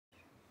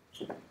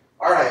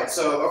Alright,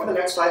 so over the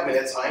next 5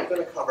 minutes, I'm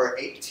going to cover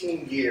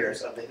 18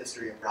 years of the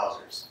history of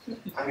browsers.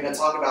 I'm going to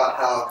talk about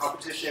how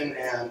competition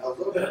and a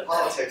little bit of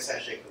politics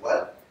has shaped the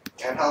web,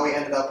 and how we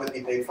ended up with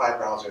the big 5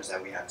 browsers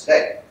that we have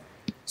today.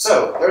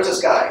 So, there's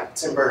this guy,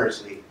 Tim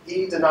Berners-Lee.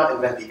 He did not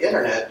invent the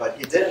internet, but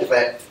he did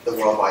invent the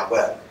World Wide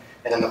Web.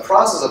 And in the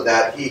process of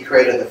that, he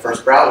created the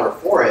first browser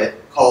for it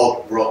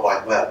called World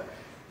Wide Web.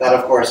 That,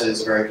 of course,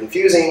 is very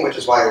confusing, which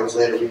is why it was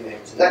later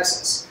renamed to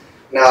Nexus.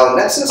 Now,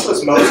 Nexus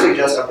was mostly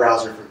just a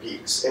browser for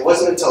geeks. It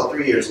wasn't until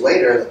 3 years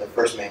later that the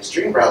first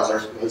mainstream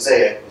browser,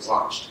 Mosaic, was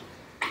launched.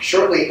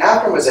 Shortly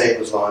after Mosaic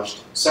was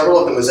launched, several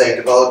of the Mosaic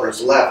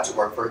developers left to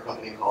work for a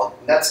company called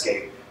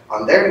Netscape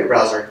on their new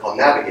browser called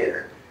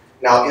Navigator.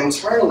 Now,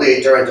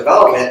 internally, during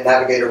development,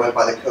 Navigator went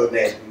by the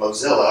codename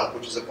Mozilla,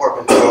 which is a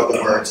portmanteau of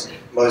the words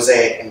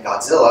Mosaic and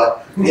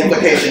Godzilla, the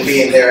implication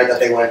being there that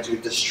they wanted to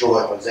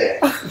destroy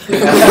Mosaic.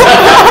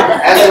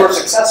 And they were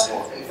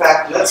successful. In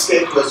fact,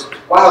 Netscape was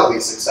wildly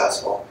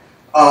successful,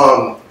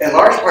 in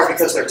large part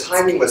because their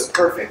timing was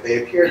perfect.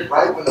 They appeared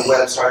right when the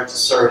web started to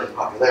surge in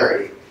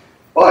popularity.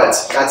 But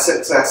that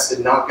success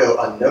did not go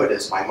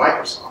unnoticed by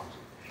Microsoft.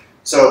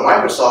 So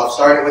Microsoft,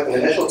 started with an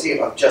initial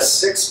team of just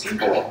 6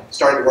 people,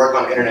 started to work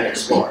on Internet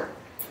Explorer.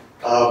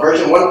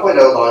 Version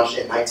 1.0 launched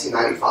in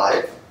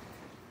 1995,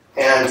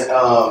 and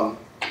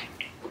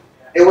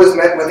it was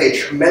met with a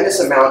tremendous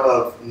amount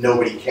of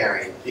nobody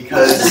caring,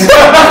 because it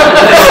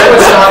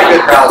was not a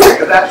good browser. It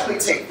would actually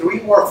take 3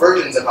 more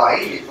versions of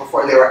IE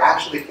before they were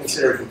actually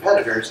considered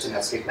competitors to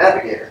Netscape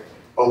Navigator.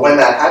 But when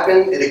that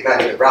happened, it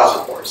ignited the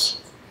browser wars.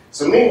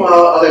 So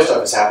meanwhile, other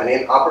stuff is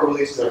happening. Opera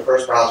releases their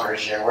first browser as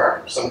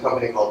shareware. Some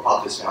company called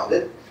Pop is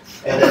founded.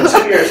 And then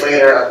 2 years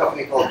later, a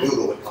company called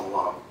Google would come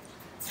along.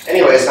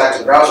 Anyways, back to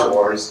the browser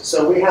wars.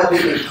 So we have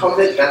the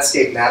incumbent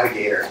Netscape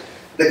Navigator,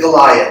 the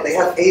Goliath. They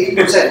have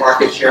 80%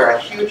 market share, a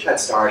huge head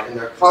start, and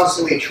they're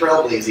constantly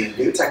trailblazing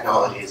new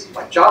technologies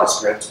like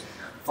JavaScript,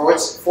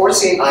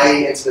 forcing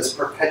IE into this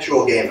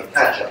perpetual game of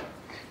catch-up.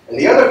 In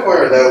the other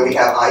corner, though, we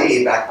have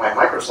IE backed by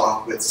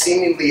Microsoft with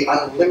seemingly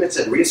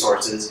unlimited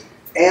resources,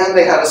 and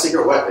they have a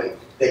secret weapon.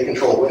 They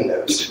control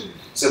Windows.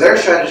 So their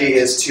strategy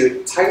is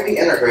to tightly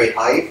integrate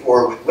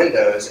IE4 with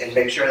Windows and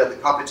make sure that the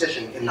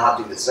competition cannot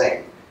do the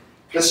same.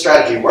 This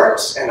strategy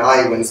works, and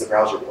IE wins the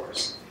browser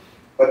wars.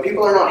 But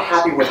people are not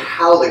happy with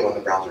how they won the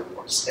browser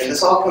wars. And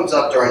this all comes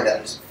up during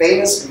that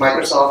famous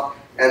Microsoft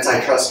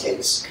antitrust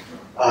case.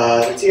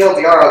 The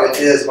TLDR of it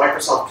is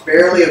Microsoft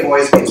barely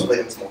avoids being split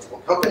into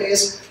multiple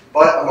companies,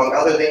 but among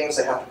other things,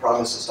 they have to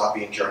promise to stop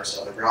being jerks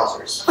to other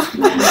browsers.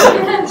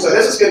 So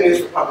this is good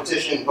news for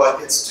competition, but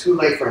it's too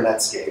late for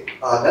Netscape.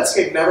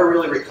 Netscape never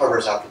really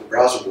recovers after the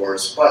browser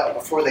wars, but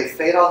before they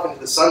fade off into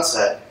the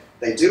sunset,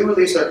 they do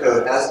release their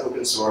code as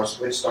open source,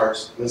 which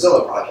starts the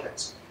Mozilla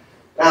project.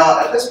 Now,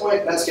 at this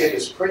point, Netscape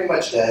is pretty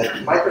much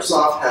dead.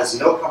 Microsoft has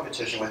no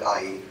competition with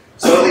IE,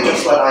 so they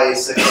just let IE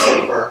sit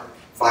for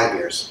 5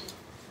 years.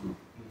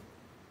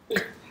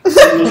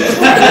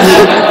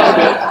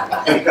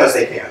 Because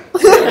they can.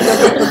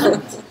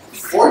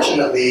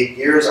 Fortunately,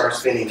 gears are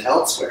spinning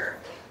elsewhere.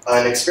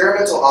 An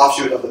experimental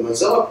offshoot of the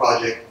Mozilla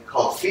project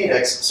called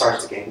Phoenix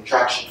starts to gain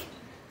traction.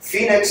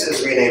 Phoenix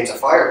is renamed to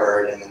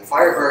Firebird, and then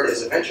Firebird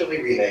is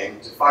eventually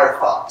renamed to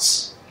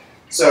Firefox.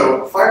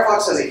 So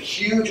Firefox has a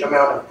huge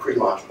amount of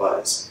pre-launch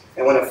buzz.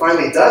 And when it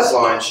finally does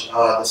launch,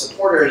 the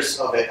supporters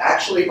of it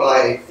actually buy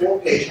a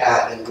full-page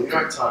ad in the New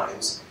York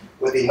Times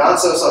with a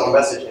not-so-subtle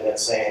message in it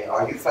saying,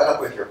 "Are you fed up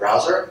with your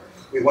browser?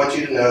 We want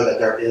you to know that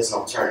there is an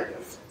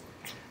alternative."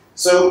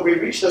 So we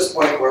reach this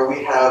point where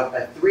we have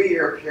a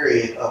 3-year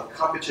period of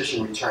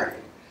competition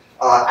returning.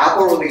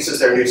 Apple releases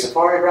their new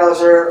Safari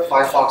browser,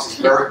 Firefox is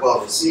very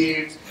well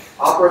received,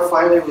 Opera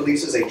finally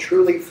releases a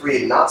truly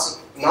free, not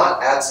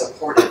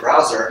ad-supported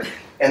browser,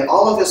 and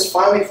all of this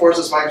finally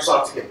forces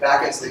Microsoft to get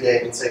back into the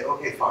game and say,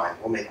 okay, fine,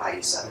 we'll make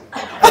IE7.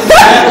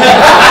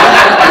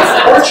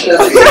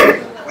 Unfortunately,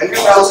 when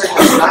your browser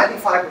has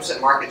 95%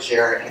 market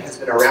share and has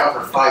been around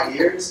for 5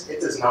 years,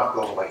 it does not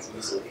go away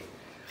easily.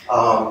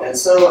 And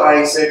so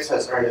IE6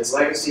 has earned its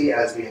legacy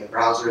as being the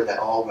browser that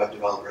all web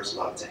developers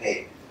love to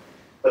hate.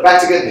 But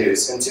back to good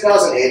news. In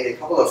 2008, a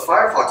couple of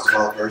Firefox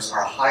developers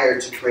are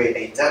hired to create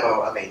a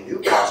demo of a new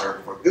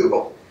browser for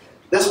Google.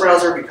 This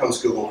browser becomes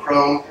Google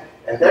Chrome,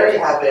 and there you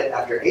have it.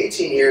 After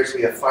 18 years,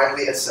 we have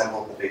finally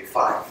assembled the Big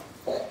 5.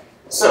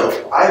 So,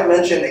 I've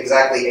mentioned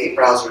exactly 8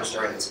 browsers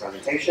during this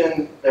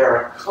presentation. There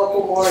are a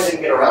couple more I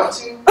didn't get around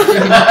to.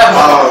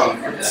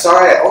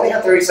 Sorry, I only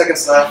have 30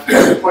 seconds left.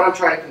 The point I'm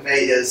trying to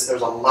convey is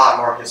there's a lot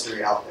more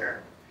history out there.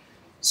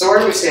 So where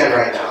do we stand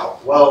right now?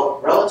 Well,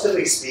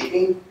 relatively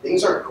speaking,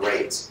 things are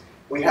great.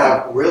 We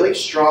have really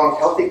strong,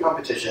 healthy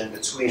competition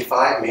between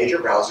 5 major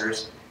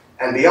browsers.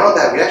 And beyond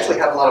that, we actually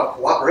have a lot of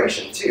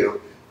cooperation, too,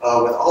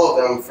 with all of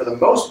them, for the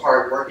most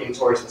part, working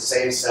towards the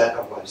same set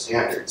of web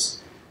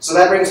standards. So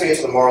that brings me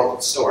to the moral of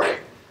the story.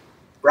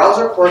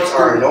 Browser ports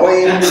are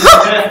annoying,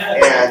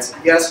 and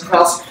yes,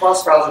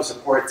 cross-browser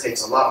support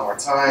takes a lot more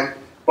time,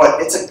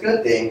 but it's a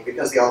good thing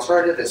because the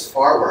alternative is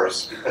far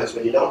worse, because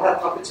when you don't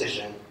have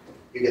competition,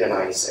 you get an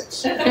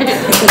IE6.